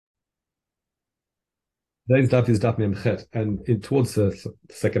Today's daf is daf memchet, and towards the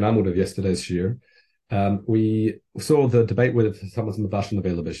second amud of yesterday's shir, we saw the debate whether someone's mavash and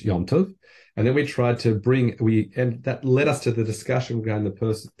available Yom Tov, and then we tried to and that led us to the discussion regarding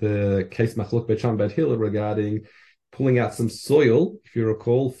the case Machlok Becham Bet Hillel regarding pulling out some soil, if you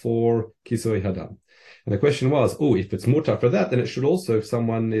recall, for Kisoi Hadam. And the question was, if it's mutar for that, then it should also, if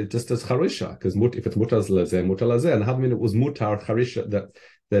someone is just as charisha, because if it's mutar lazeh, and how many it was mutar charisha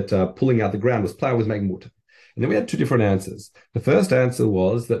that pulling out the ground was making mutar. And then we had two different answers. The first answer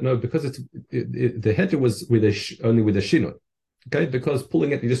was that no, because the heter was only with a shinoi. Okay, because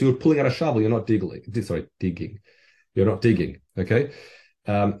you're pulling out a shovel, you're not digging. You're not digging. Okay.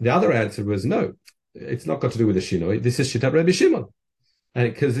 The other answer was no, it's not got to do with the shinoi. This is shitat Rabbi Shimon.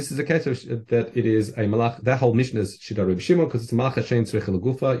 And because this is a case of that it is a malach, that whole mission is shitat Rabbi Shimon, because it's a malach hashem tzrich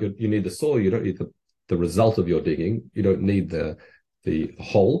legufa. You need the soil, you don't need the result of your digging, you don't need the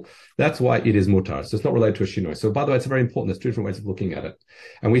whole. That's why it is mutar. So it's not related to a shinoi. So by the way, it's very important. There's two different ways of looking at it.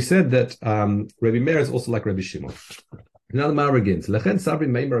 And we said that Rabbi Meir is also like Rabbi Shimon. Now the Mar begins. Lechen sabri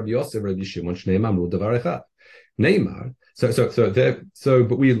meimer Rabbi Yosef Rabbi Shimon shneim amru davar echad. Neymar.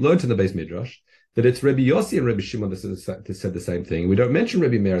 But we learned in the base midrash that it's Rabbi Yossi and Rabbi Shimon that said the same thing. We don't mention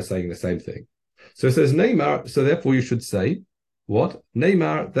Rabbi Meir saying the same thing. So it says Neymar. So therefore you should say what?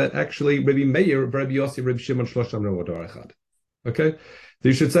 Neymar, that actually Rabbi Meir, Rabbi Yossi, Rabbi Shimon shlosh amru davar echad. Okay, so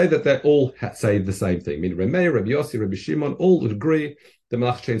you should say that they all say the same thing. Meaning Rabbi Meir, Rabbi Yossi, Rabbi Shimon all would agree the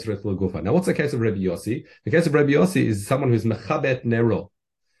malach chains gufa. Now, what's the case of Rabbi Yossi? The case of Rabbi Yossi is someone who's mechabet nero.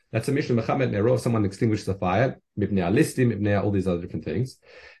 That's a mission mechabet nero. Someone extinguishes the fire, mipnei alistim, mipnei all these other different things.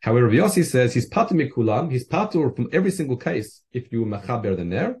 However, Rabbi Yossi says he's patur mikulam. He's patur from every single case if you mechaber the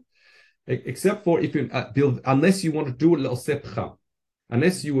ner, except for if you build, unless you want to do it l'osepcha.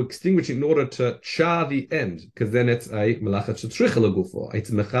 Unless you extinguish it in order to char the end, because then it's a melachat shetricha legufo. It's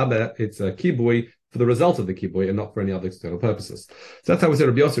a kibui for the result of the kibui and not for any other external purposes. So that's how we say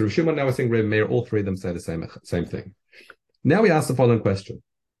Rabbi Yossi, Rabbi Shimon. Now we're saying Rabbi Meir. All three of them say the same thing. Now we ask the following question.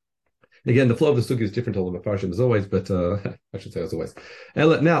 Again, the flow of the sugi is different to all the mafarshim as always, but I should say as always.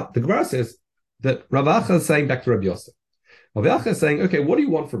 Now the Gemara says that Rav Acha is saying back to Rabbi Yossi. Rav Acha is saying, okay, what do you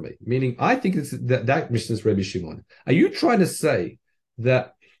want from me? Meaning, I think it's that Mishnah is Rabbi Shimon. Are you trying to say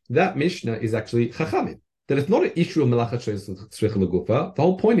that Mishnah is actually chachamim, that it's not an issue of melachat tzricha legufa? The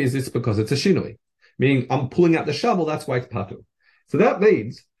whole point is it's because it's a shinoi, meaning I'm pulling out the shovel, that's why it's patur. So that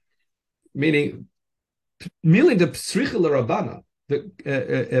means, merely the tzricha l'rabana,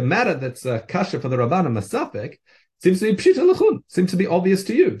 a matter that's kasha for the rabana masafek, seems to be pshita l'chun, seems to be obvious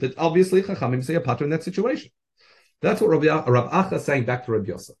to you, that obviously chachamim say a patur in that situation. That's what Rav Acha is saying back to Rabbi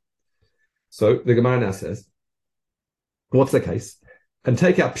Yosef. So the Gemara now says, what's the case? And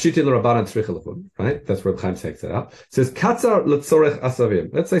take out pshitin l'rabbanan tzricha l'chun, right? That's where Chaim takes it out. It says katzar l'tzorech asavim.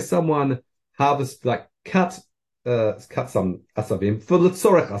 Let's say someone cut some asavim for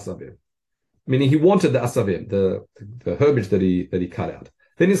l'tzorech asavim, meaning he wanted the asavim, the herbage that he cut out.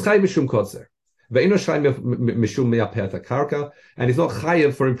 Then he's chayiv mishum kotzer, ve'ino chayiv mishum me'apeh karka, and he's not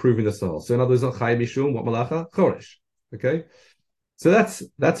chayiv for improving the soil. So in other words, not chayiv mishum what malacha choresh. Okay, so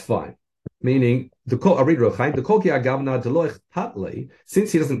that's fine. Meaning the kol agavna deloich patli,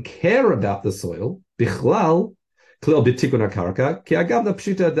 since he doesn't care about the soil, bichlal klel b'tikun karka ki agavna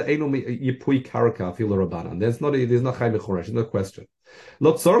pshita the eno yipui karka fil rabbanan. There's not chay mechoresh, no question.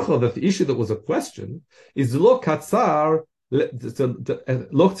 Lot zorcha, the issue that was a question is lo katzar lot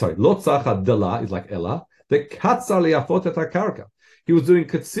zacha dela is like ella the katzar liafot et karka. He was doing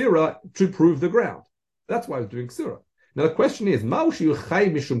katsira to prove the ground. That's why he was doing ksira. Now the question is, Ma'ushi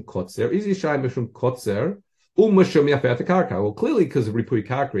Yuchai Mishum Kotzer, is Yishai Mishum Kotzer, Mishum Yafet Karka? Well, clearly because of Ripui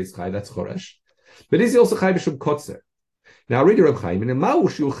Karka is Chai, that's Choresh. But is he also Chai Mishum Kotzer? Now read Reb Chaim, and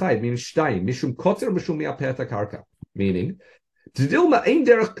Ma'ushi Yuchai means Shtaim, Mishum Kotzer, Mishum Yafet Karka. Meaning, Tdilma Ein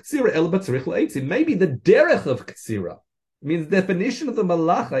Derech Ktsira El Batzrich Le'etzim. Maybe the Derech of Ktsira means the definition of the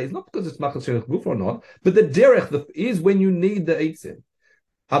Malacha is not because it's Machas Shenech Guf or not, but the Derech is when you need the Eitzim.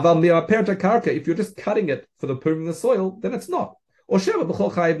 If you're just cutting it for the proving the soil, then it's not. Or Sheva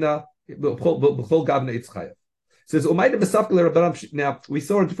b'chol chayivna b'chol gavna it's chayiv. Says umayda b'safkel rabbanan. Now we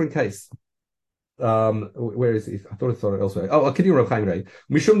saw a different case. Where is it? I thought it elsewhere. Oh, can you Rav Chaim Rei?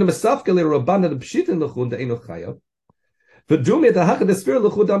 Mishum the b'safkel rabbanan b'shitin l'chun de'eno chayiv. V'dumi the hachad espir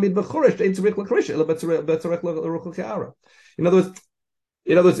l'chun damid b'choresh de'en tzarich l'chorish ela b'tzarich l'ruchel ke'ara. In other words,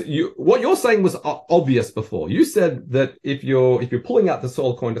 what you're saying was obvious before. You said that if you're pulling out the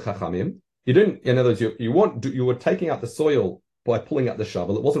soil according to Chachamim, you didn't. In other words, you were taking out the soil by pulling out the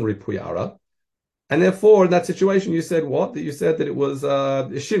shovel. It wasn't ripuyara, and therefore in that situation you said what? That you said that it was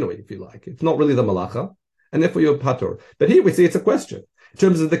shinui, if you like. It's not really the malacha, and therefore you're patur. But here we see it's a question in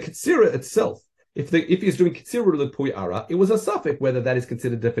terms of the katsira itself. if he's doing Kitzira L'Pui Ara, it was a suffix whether that is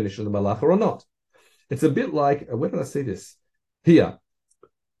considered definition of the Malacha or not. It's a bit like, where did I see this? Here.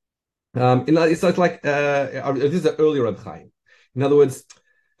 It's like this is an earlier Reb Chaim. In other words,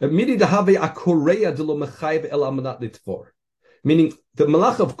 meaning the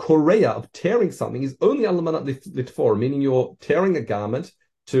malach of korea, of tearing something, is only alamanat litfor, meaning you're tearing a garment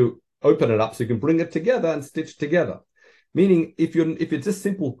to open it up so you can bring it together and stitch together. Meaning, if it's just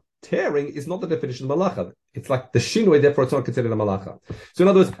simple tearing, is not the definition of malacha. It's like the shinoi, therefore it's not considered a malacha. So in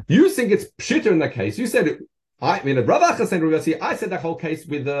other words, you think it's pshita in that case. You said Rav Acha said, I said that whole case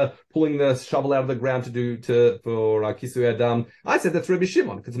with pulling the shovel out of the ground for kisui adam. I said that's Rabbi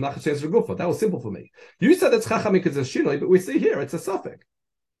Shimon because malacha changes regufa. That was simple for me. You said that's chacham because it's shinoi, but we see here it's a suffix.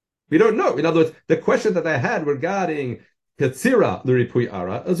 We don't know. In other words, the question that I had regarding katsira l'ripui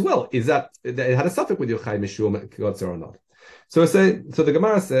ara as well is that it had a suffix with yochai mishum katsira or not. So the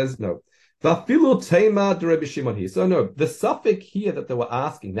Gemara says no. So no, the suffix here that they were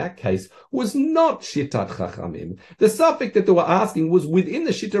asking in that case was not Shitat Chachamim. The suffix that they were asking was within the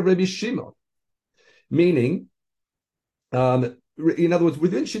Shita of Rabbi Shimon. Meaning, in other words,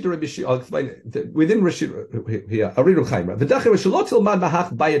 within Shita Rabbi Shimon, I'll explain it. Within Rashid here, I'll read Reb Chaim. V'dacher Shalot Tilmad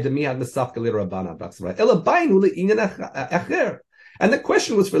Mahach Baya Demihad Mesafka L'Rabbanan Batzra Ela Bainu Le'inyan Acher. And the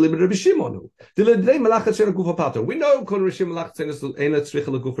question was for Rabbi Shimon. We know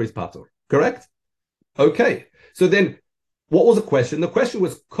correct? Okay. So then, what was the question? The question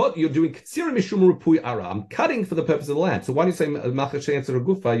was, you're doing Katsira Mishum Rupui Ara. I'm cutting for the purpose of the land. So why do you say Malachat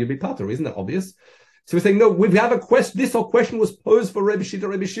Gufa? You'd be pater. Isn't that obvious? So we're saying, no, we have a question. This whole question was posed for Rabbi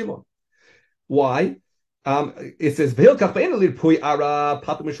Shimon. Why? It says, V'hilkach b'ena Rupui Ara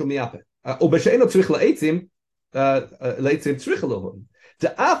pater Mishum Miape. Ubeshe'eno tzrich la'etzim,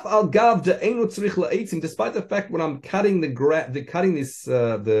 despite the fact when I'm cutting the eitzim,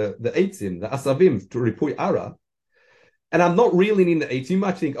 the asavim to ripui ara, and I'm not really in the eitzim, you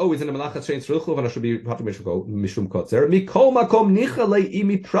might think, oh, it's in a malachat shein tzrichlo, and I should be mishum kotzer. Mikol makom nichalei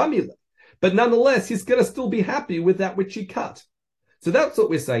imi pramila. But nonetheless, he's going to still be happy with that which he cut. So that's what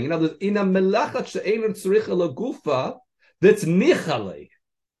we're saying. In other words, in a malachat shein tzrichlo gufa, that's nichalei.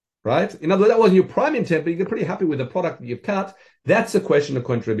 Right? In other words, that wasn't your prime intent, but you get pretty happy with the product that you've cut. That's a question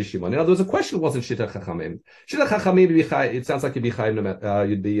according to Rabbi Shimon. In other words, the question wasn't Shita Chachamim. Shita Chachamim, it sounds like you'd be Chayim,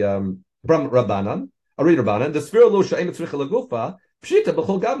 you'd be Rabbanan, Ari Rabbanan, the Sfira Lo Sha'im Tzricha Lagufa, Pshita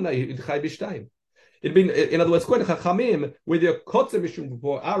B'chol Gavna, you'd Chay B'shtayim. It'd be, in other words, according to Chachamim, with your Kotze Mishum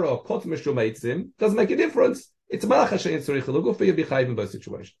before Ara or Kotze Mishum Eitzim, doesn't make a difference. It's Malacha Sha'im Tzricha Lagufa, you'd be Chayim in both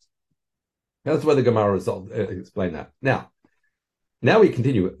situations. That's why the Gemara explain that. Now we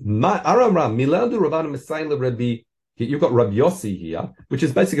continue. You've got Rabbi Yossi here, which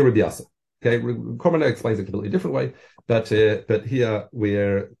is basically Rabbi Yasa. Okay, Korban explains it a completely different way, but here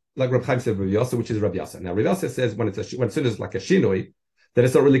we're like Rabbi Chaim said, Rabbi Yossi, which is Rabbi Yasa. Now Rabbi Yasa says when soon as like a shinoi, then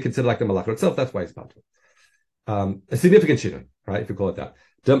it's not really considered like the malacha itself. That's why it's part of a significant shinoi, right? If you call it that.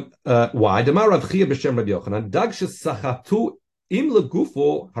 Why? Demar Rav Chia b'shem Rabbi Yochanan dag shesachatu im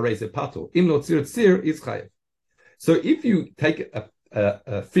legufo harei ze patur im lo tzir tzir is chayev. So if you take a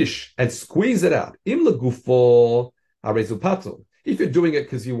fish and squeeze it out, im legufo harezu patur. If you're doing it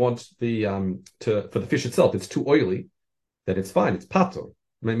because you want the for the fish itself, it's too oily, then it's fine. It's patur.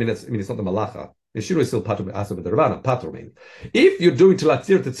 I mean, it's not the malacha. It should be still patur asa with the ravana. Patur means if you're doing to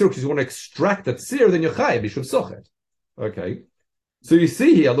latzir because you want to extract the tzir, then you're chayav. You should sochet. Okay. So you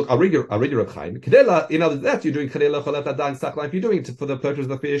see here, look, I'll read your Reb Chaim. Kedela, in other words, you're doing kedela cholat adan sakla. If you're doing it for the purchase of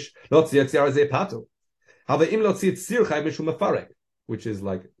the fish, not tzir tzir ze patur. Which is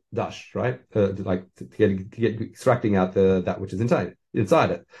like dash, right? Like to get extracting out that which is inside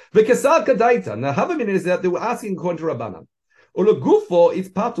it. The kesal kadaita. Now, Havamin is that they were asking according to Rabbanan. Ulagufo is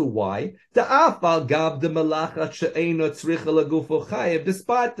patu. Why? The afal gab the malacha she'eino tzricha lagufo chayev,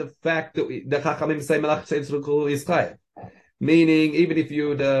 despite the fact that the Chachamim say malacha she'eino is chayev. Meaning, even if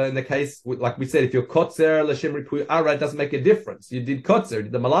you, in the case, like we said, if you're kotzer l'shem ripui ara, it doesn't make a difference. You did kotzer, you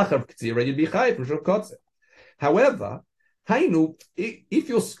did the malacha of ktsira, you'd be chayev from shul kotzer. However, hainu, if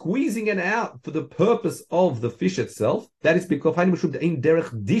you're squeezing it out for the purpose of the fish itself, that is because because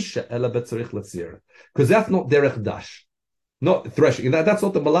that's not derech dash, not threshing. That's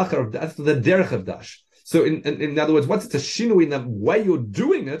not the malacha of, that's the derech of dash. So in other words, once it's a shinu in the way you're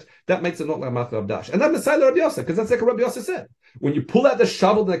doing it, that makes it not like malacha of dash. And that's Messiah Rabbi Yosef, because that's like Rabbi Yosef said. When you pull out the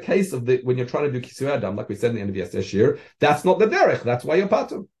shovel in the case of when you're trying to do kisui adam, like we said in the end of yesterday's year, that's not the derech. That's why you're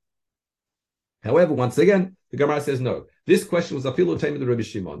patur. However, once again, the Gemara says no. This question was afilu taim of the Rabbi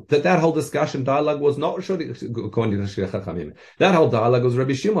Shimon. That whole discussion dialogue was not according to Chachamim. That whole dialogue was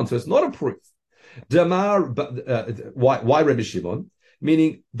Rabbi Shimon, so it's not a proof. Why Rabbi Shimon?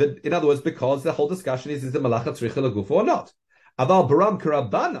 Meaning that, in other words, because the whole discussion is the malacha tzricha l'gufo or not. Aval baram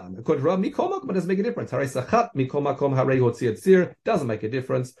karabanan, according to Rav, mikol makom, it doesn't make a difference. Harei sachat mikol makom harei hotzi etzir, doesn't make a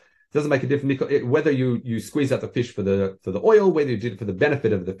difference. Doesn't make a difference whether you squeeze out the fish for the oil, whether you did it for the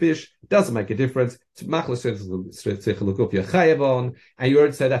benefit of the fish. Doesn't make a difference. And you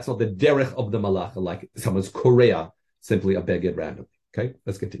would say that's not the derech of the malacha, like someone's korea, simply a beged randomly. Okay,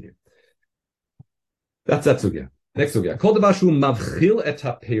 let's continue. That's that sugya. Next sugya. Kol davar shu mavchil et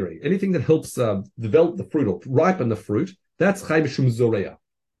haperi. Anything that helps develop the fruit or ripen the fruit, that's chay mishum zoreya.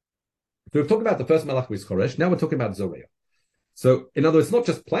 So we've talked about the first malach with choresh. Now we're talking about zoreya. So, in other words, it's not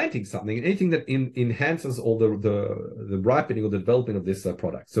just planting something, anything that enhances all the ripening or the development of this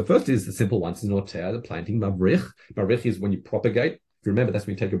product. So, first is the simple ones, noter, the planting, mavrich. Mavrich is when you propagate. If you remember, that's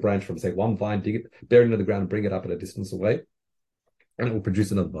when you take a branch from, say, one vine, dig it, bury it into the ground, and bring it up at a distance away, and it will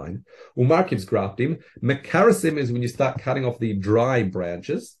produce another vine. Umarkiv's grafting. Mekarasim is when you start cutting off the dry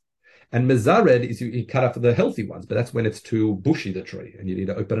branches. And mezared is you cut off the healthy ones, but that's when it's too bushy, the tree, and you need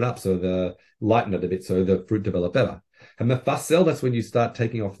to open it up so lighten it a bit so the fruit develop better. And mefasel, that's when you start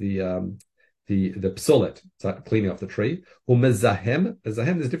taking off the psolet, start cleaning off the tree. Or mezahem, there's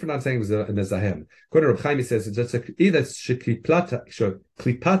different I'm saying mezahem. According to Reb Chaim, he says it's either sheklipata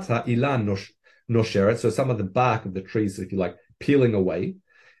ilan nosheret, so some of the bark of the trees, if you like, peeling away,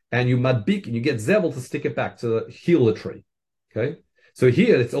 and you madbik, and you get zevel to stick it back to heal the tree. Okay, so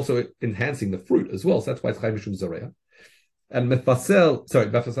here it's also enhancing the fruit as well. So that's why it's Chaim Mishum Zoreya. And mefasel,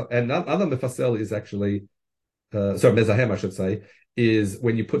 and another mefasel is actually. Mezahem, I should say, is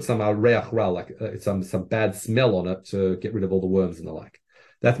when you put some reach ra, like some bad smell on it to get rid of all the worms and the like.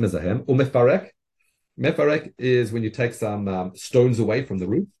 That's mezahem. Or mefarek is when you take some stones away from the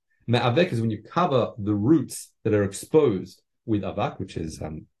root. Me'avek is when you cover the roots that are exposed with avak, which is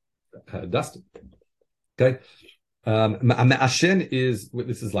dust. Okay. Me'ashen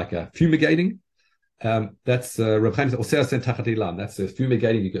this is like a fumigating. That's Reb Chaim says, that's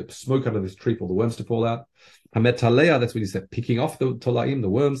fumigating. You get smoke under this tree for the worms to fall out. Hametalea, that's when you say picking off the tolaim, the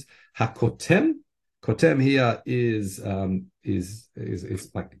worms. Hakotem here is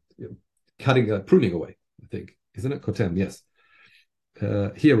like cutting, pruning away, I think, isn't it? Kotem, yes.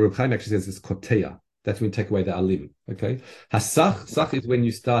 Here Reb Chaim actually says it's kotea. That's when you take away the alim. Okay. Sach is when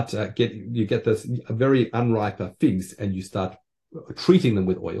you start you get this very unripe figs and you start treating them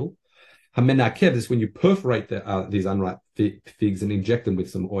with oil. Hamenakev is when you perforate these unripe figs and inject them with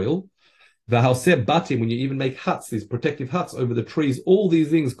some oil. V'halseh batim, when you even make huts, these protective huts over the trees. All these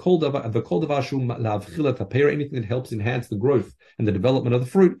things, anything that helps enhance the growth and the development of the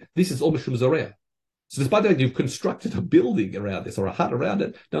fruit. This is all mishum zoreya. So despite that you've constructed a building around this or a hut around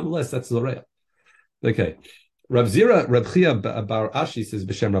it, nonetheless that's zoreya. Okay. Rav Chia Bar Ashi says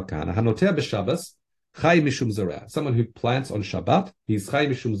b'shem Rav Kahana, hanoter b'Shabbos Chai mishum zoreya. Someone who plants on Shabbat, he's chai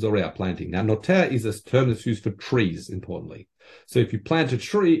mishum zoreya, planting. Now, noter is a term that's used for trees, importantly. So if you plant a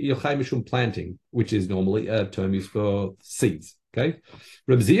tree, you're chai mishum planting, which is normally a term used for seeds. Okay?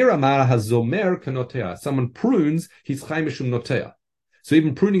 Reb Zira Amar hazomer kanotea. Someone prunes, he's chai mishum notea. So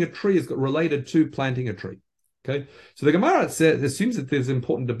even pruning a tree is related to planting a tree. Okay? So the Gemara assumes that there's an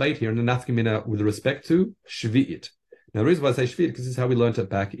important debate here in the Nafkamina with respect to Shvi'it. Now, the reason why I say Shvi'it, because this is how we learned it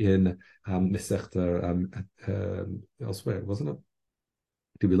back in Mesechta elsewhere, wasn't it?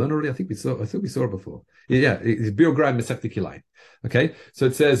 Did we learn already? I think we saw it before. Yeah, it's Biograi Mesechta Kilain. Okay, so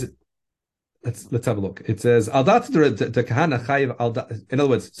it says, let's have a look. It says, Aldat the Kahana Chayiv Aldat. In other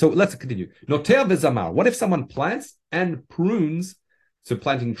words, so let's continue. Noter v'zamar. What if someone plants and prunes, so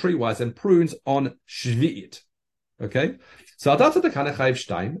planting tree-wise, and prunes on Shvi'it? Okay, so Aldat the Kahana Chayiv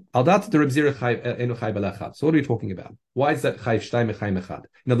Shtaim, Aldat the Reb Zira Chayiv Enu Chayiv Elachad. So what are we talking about? Why is that Chayiv Shtaim and Chayiv Echad?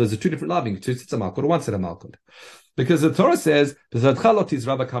 Now, there's two different laving, two sets of malkut, or one set of malkut. Because the Torah says, okay,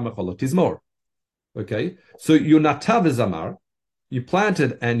 so you natav zamar, you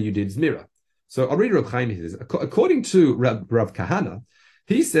planted and you did zmira. So I'll read Rav Chaim. He says, according to Rav Kahana,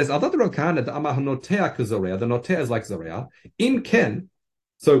 he says, the Rav Kahana, the amah notea kazorea, the notea is like zorea. In ken,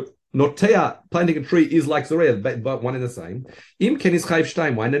 so notea, planting a tree is like zorea, but one and the same. Im ken is chayv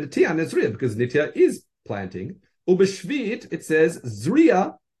shtaim, why netia and zriya, because netia is planting. Ubeshvit, it says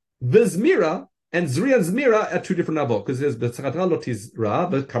zriya v'zmira. And Zriya and Zmira are two different avot, because there's B'tzachatra lotiz ra,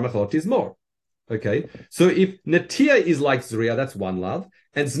 but Kamach is more. Okay, so if Natia is like Zriya, that's one love,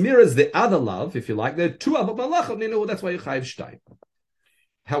 and Zmira is the other love, if you like, there are two avot malachot, that's why you chayiv shtayim.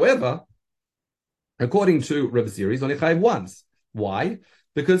 However, according to Reb Ziri, he's only chayiv once. Why?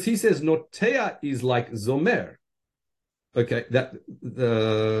 Because he says Notea is like Zomer. Okay,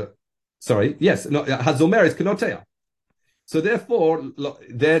 Hazomer is Kenotea. So therefore,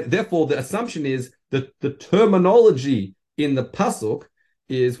 the assumption is that the terminology in the pasuk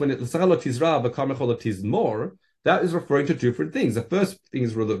is when it's l'sachar tizra v'kar mechol tizmor, that is referring to two different things. The first thing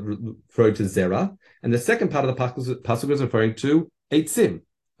is referring to zera, and the second part of the pasuk is referring to eitzim.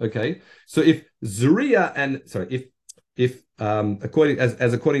 Okay, so if Zuriya and if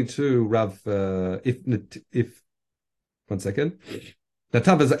according to Rav, if one second,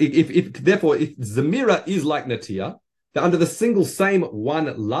 if therefore if Zamira is like Natia, they're under the single same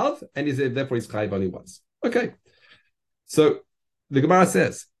one love, and is therefore is chayiv only once. Okay, so the Gemara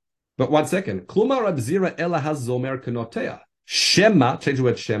says, but one second, Kluma Rab Zira Ela Hazomer Kanotea Shema, change the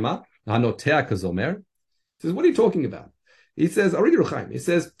word Shema Hanotea Kazomer. Says, what are you talking about? He says, Ari Ruchaim, he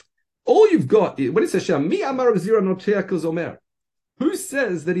says, all you've got, when it says Shem, Mi Amar Zira Notea Kazomer. Who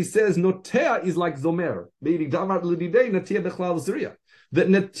says that he says Notea is like Zomer, meaning Davar Lididei Natia Bechlal Zuriya? That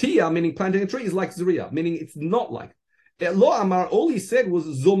Natia, meaning planting a tree, is like Zuriya, meaning it's not like. Lo Amar, all he said was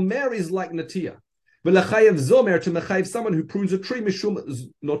Zomer is like Natia. V'lechayev Zomer, to mechayev someone who prunes a tree,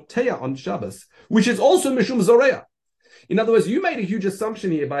 Mishum Notea on Shabbos, which is also Mishum Zoreya. In other words, you made a huge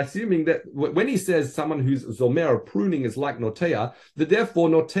assumption here by assuming that when he says someone who's zomer or pruning is like notea, that therefore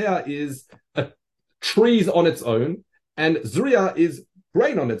notea is trees on its own and zuriya is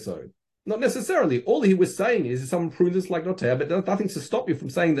grain on its own. Not necessarily. All he was saying is someone prunes is like notea, but there's nothing to stop you from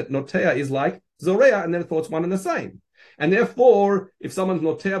saying that notea is like zoreya and then it's one and the same. And therefore, if someone's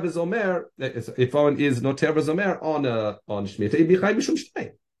notea v'zomer, if someone is notea v'zomer on shmita, it'd be chay mishum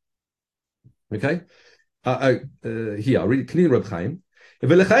shtei. Okay. Here, read clean Reb Chaim.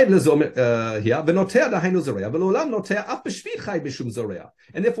 And therefore,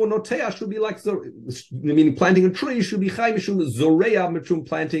 notea should be like, meaning planting a tree should be chay mishum zoreya, mishum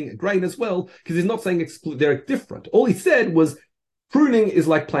planting grain as well, because he's not saying they're different. All he said was pruning is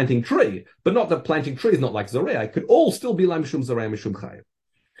like planting tree, but not that planting tree is not like zoreya. It could all still be like mishum zoreya, mishum chay.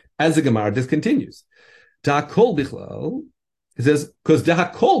 As the Gemara discontinues, Ta'kol bichlal. It says, because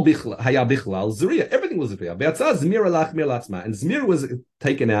dehakol haya bichlal zuriya, everything was zuriya. Be'atzah zmira lachmir latzma, and zmir was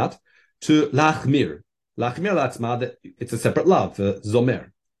taken out to lachmir latzma. That it's a separate love for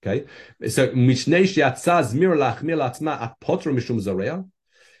zomer. Okay, so mishnei yatzah zmira lachmir latzma at potter mishum zoreya.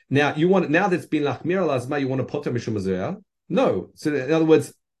 Now now that's been lachmir latzma, you want to potter mishum zoreya? No. So in other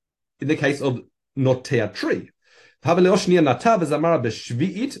words, in the case of notea tree. Change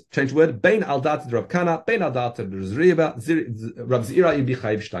word, Bein al dat Rav Kana, Bein al dat Rav Zira in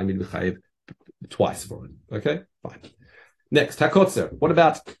Bichayev Shtein in Bichayev twice for it. Okay, fine. Next, hakotzer. What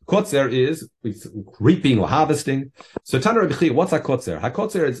about kotzer? Is reaping or harvesting. So Tana Rabbi Chia, what's hakotzer?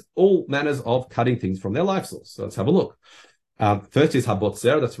 Hakotzer is all manners of cutting things from their life source. So let's have a look. First is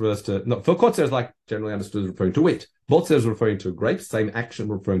habotzer. That's refers to for kotzer is like generally understood as referring to wheat. Botzer is referring to grapes. Same action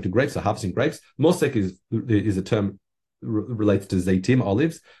referring to grapes. So harvesting grapes. Mosek is a term relates to zaitim,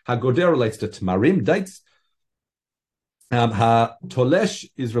 olives. Hagoder relates to tamarim, dates. Ha-tolesh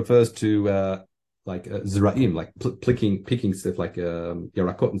refers to like zraim, like picking stuff like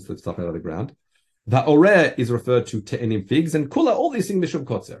yarakot and stuff out of the ground. Va-oreh is referred to te'enim, figs, and kula, all these things mishum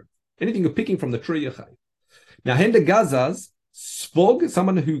kotzer. Anything you're picking from the tree, yachai. Now, hende gazaz, svog,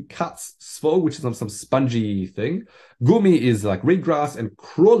 someone who cuts svog, which is some spongy thing. Gumi is like reedgrass, and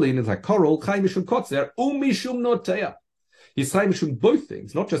krolin is like coral. Chai mishum kotzer, umishum noteya. He's saying mishum both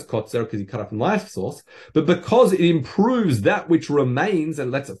things, not just kotzer because he cut off from life source, but because it improves that which remains and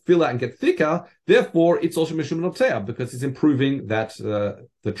lets it fill out and get thicker. Therefore, it's also mishum noteya because it's improving that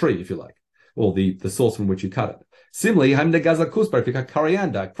the tree, if you like, or the source from which you cut it. Similarly, hende gaza kusbar, if you cut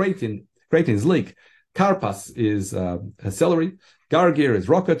coriander, creatine is leek. Karpas is celery. Gargir is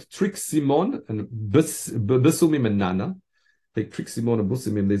rocket. Triximon and busumim and nana. I think triximon and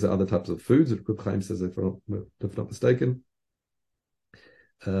busumim, these are other types of foods. Reb Chaim says, if I'm not mistaken.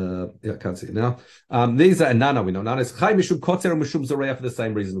 I can't see it now. These are nana, we know. Nana is chai mishum kotzer and mishum zoreya for the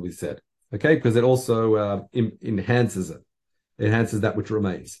same reason we said. Okay, because it also enhances it. It enhances that which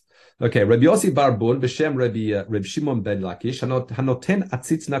remains. Okay, Rabbi Yossi Barbun, B'Shem Rabbi Shimon ben Lakish, Hanoten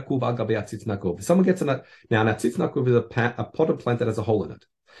atzitz nakuv al gabe atzitz nakuv. If someone gets now an atzitz nakuv is a potted plant that has a hole in it,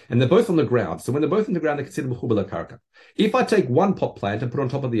 and they're both on the ground. So when they're both on the ground, they're considered b'chubel karka. If I take one pot plant and put it on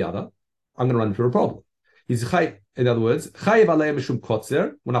top of the other, I'm going to run into a problem. He's chay, in other words, chayev alei mishum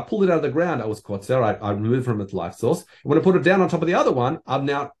kotzer. When I pulled it out of the ground, I was kotzer. I removed from its life source. And when I put it down on top of the other one, I've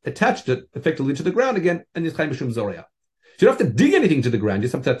now attached it effectively to the ground again, and it's chayev mishum zoreya. So you don't have to dig anything to the ground. You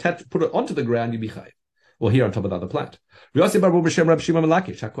just have to put it onto the ground, you'd be chayiv. Or here on top of the other plant. If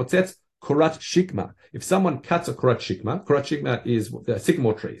someone cuts a korat shikma is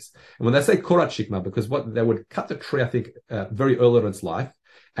sycamore trees. And when they say korat shikma, because what they would cut the tree, I think, very early in its life,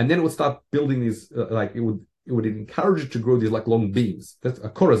 and then it would start building these, it would encourage it to grow these like long beams. That's a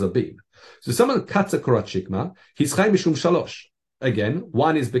korah is a beam. So someone cuts a korat shikma, he's chayiv mishum shalosh. Again,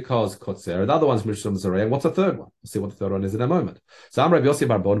 one is because kotzer, the other one's mishum zareh. What's the third one? We'll see what the third one is in a moment. So Amar Rabbi Yossi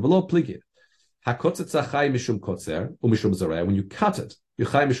bar Bon v'lo pligid. Hakotzetza chai mishum kotzer u'mishum zareh. When you cut it, you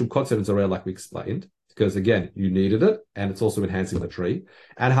chai mishum kotzer and zareh, like we explained, because again, you needed it, and it's also enhancing the tree.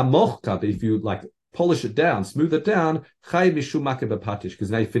 And hamochka, if you like polish it down, smooth it down, chai mishum makeh b'patish,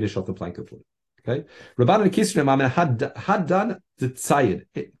 because now you finish off the plank of wood. Okay, Rabbanan Kisrim had done the tzayid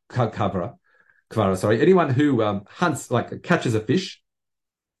kavra. Anyone who hunts, like catches a fish,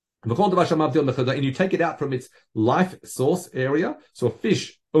 and you take it out from its life source area, so a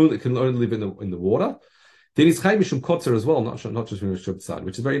fish can only live in the water, then he's chai mishum kotzer as well, not just from the side,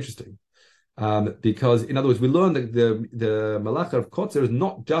 which is very interesting. Because in other words, we learn that the malacha of kotzer has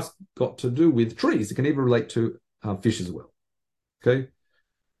not just got to do with trees; it can even relate to fish as well. Okay,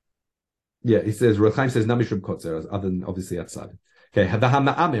 yeah, he says Rav Chaim says namishum kotzer, other than obviously outside. Okay,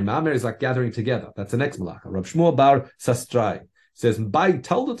 ma'amer is like gathering together. That's the next malacha. Rav Shmuel bar Sastrai says, "By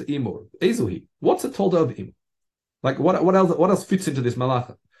tolda imur ezuhi." What's a tolda of imur? Like what else fits into this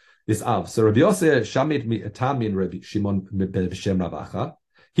malacha? This av. So Rabbi Yosef Shamid Tamin Rabbi Shimon b'Shem Ravacha.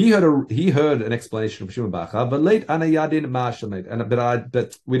 He heard an explanation of Shimon Bacha, but late anayadin ma shamed,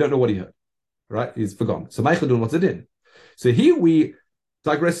 but we don't know what he heard. Right? He's forgotten. So Meichadun, what's it in? So here we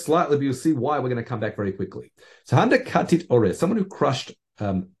digress slightly, but you'll see why we're going to come back very quickly. So Handa Katit Ore, someone who crushed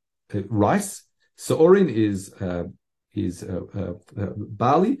rice. So Orin is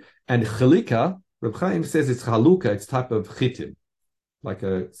barley, and Chalika, Reb Chaim says it's Haluka, it's type of chitim, like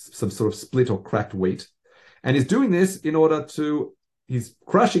some sort of split or cracked wheat. And he's doing this he's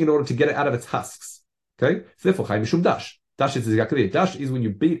crushing in order to get it out of its husks. Okay? So therefore, Chaim Mishum Dash. Dash is exactly it. Dash is when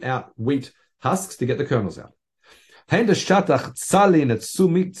you beat out wheat husks to get the kernels out. So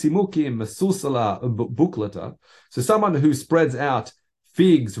someone who spreads out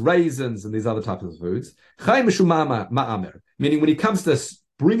figs, raisins, and these other types of foods, meaning when he comes to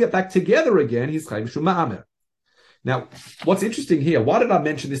bring it back together again, he's chai mishum ma'amer. Now, what's interesting here, why did I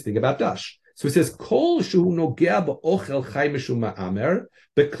mention this thing about dash? So it says, Kol shu nogea ba'ochel chai mishum ma'amer,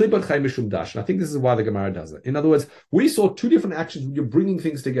 beklibot chai mishum dash. And I think this is why the Gemara does it. In other words, we saw two different actions when you're bringing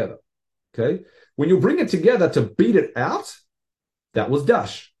things together. Okay? When you bring it together to beat it out, that was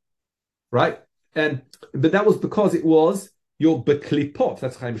dash, right? But that was because it was your beklipot.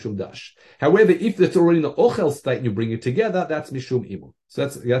 That's chai mishum dash. However, if it's already in the ochel state and you bring it together, that's mishum imur. So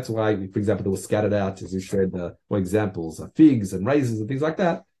that's why, for example, they were scattered out, as you showed for examples, figs and raisins and things like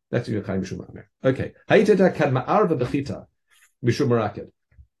that. That's your chai mishum ma'amer. Okay. Hayiteta kad ma'arva bechita mishum maraked.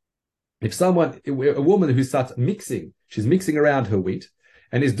 If a woman who starts mixing, she's mixing around her wheat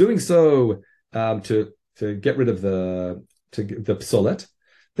and is doing so to get rid of the psolet,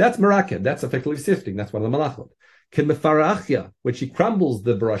 that's maraked. That's effectively sifting. That's one of the malachot. Ken mefarachia, when she crumbles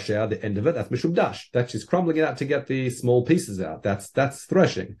the brashah, the end of it, that's mishum dash. That she's crumbling it out to get the small pieces out. That's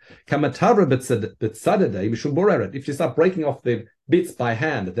threshing. Kamatavra b'tzadadei mishum boreret. If you start breaking off the bits by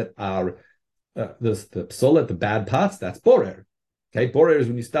hand that are the psolet, the bad parts, that's borer. Okay, borer is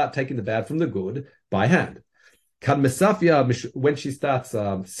when you start taking the bad from the good by hand. Kan mesafia, when she starts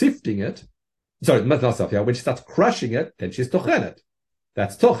sifting it, when she starts crushing it, then she's tochenet.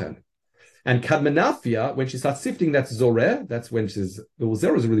 That's tochen. And kadmenafia, when she starts sifting, that's zoreh. That's when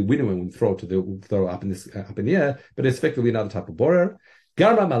zoreh is really winnow when we throw up in the air, but it's effectively another type of borer.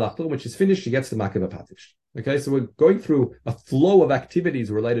 Garma malachto, when she's finished, she gets the makeh b'patish. Okay, so we're going through a flow of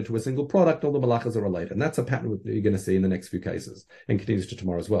activities related to a single product. All the malachas are related, and that's a pattern that you're going to see in the next few cases, and continues to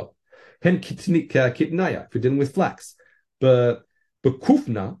tomorrow as well. Hen kitnaya, if you're dealing with flax, but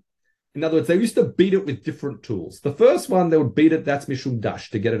kufna. In other words, they used to beat it with different tools. The first one, they would beat it, that's mishum dash,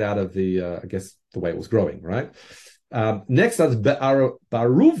 to get it out of the way it was growing, right? Next, that's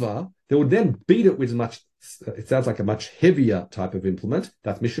baruva. They would then beat it with it sounds like a much heavier type of implement.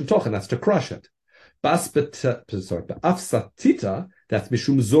 That's mishum tochen, that's to crush it. Ba'afsatita, that's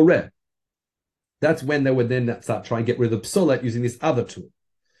mishum zoreh. That's when they would then start trying to get rid of the psolet using this other tool.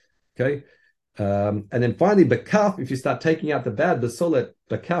 Okay? And then finally, bekaf, if you start taking out the bad besolet,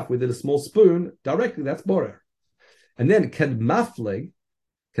 bekaf within a small spoon, directly, that's borer. And then kedmafleg,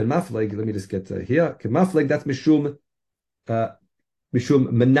 let me just get here. Kedmafleg, that's mishum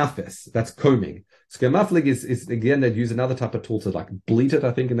menafes, that's combing. So kedmafleg is again, they'd use another type of tool to like bleat it,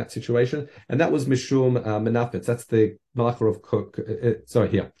 I think, in that situation. And that was mishum menafes. That's the malacha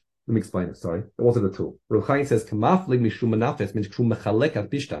of here. Let me explain it, sorry. It wasn't a tool. Rav Chaim says, Kamaflig mishum manafes means mishum mechalek al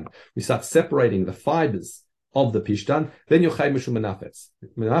pishtan. We start separating the fibers of the pishtan, then you're chai mishum manafes.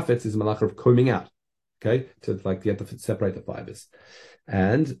 Manafes is a malacha of combing out, okay? To like get to separate the fibers.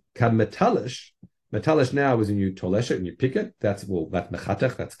 And kad metalish now is when you tolesh it and you pick it. That's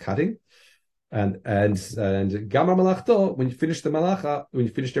mechatech, that's cutting. And Gamar Malachto, when you finish the Malacha, when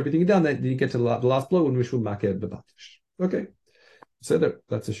you finished everything done, then you get to the last blow when Mishul Makeh Bebatish. Okay. So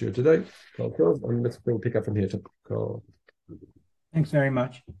that's the shiur today. And let's pick up from here. Thanks very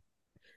much.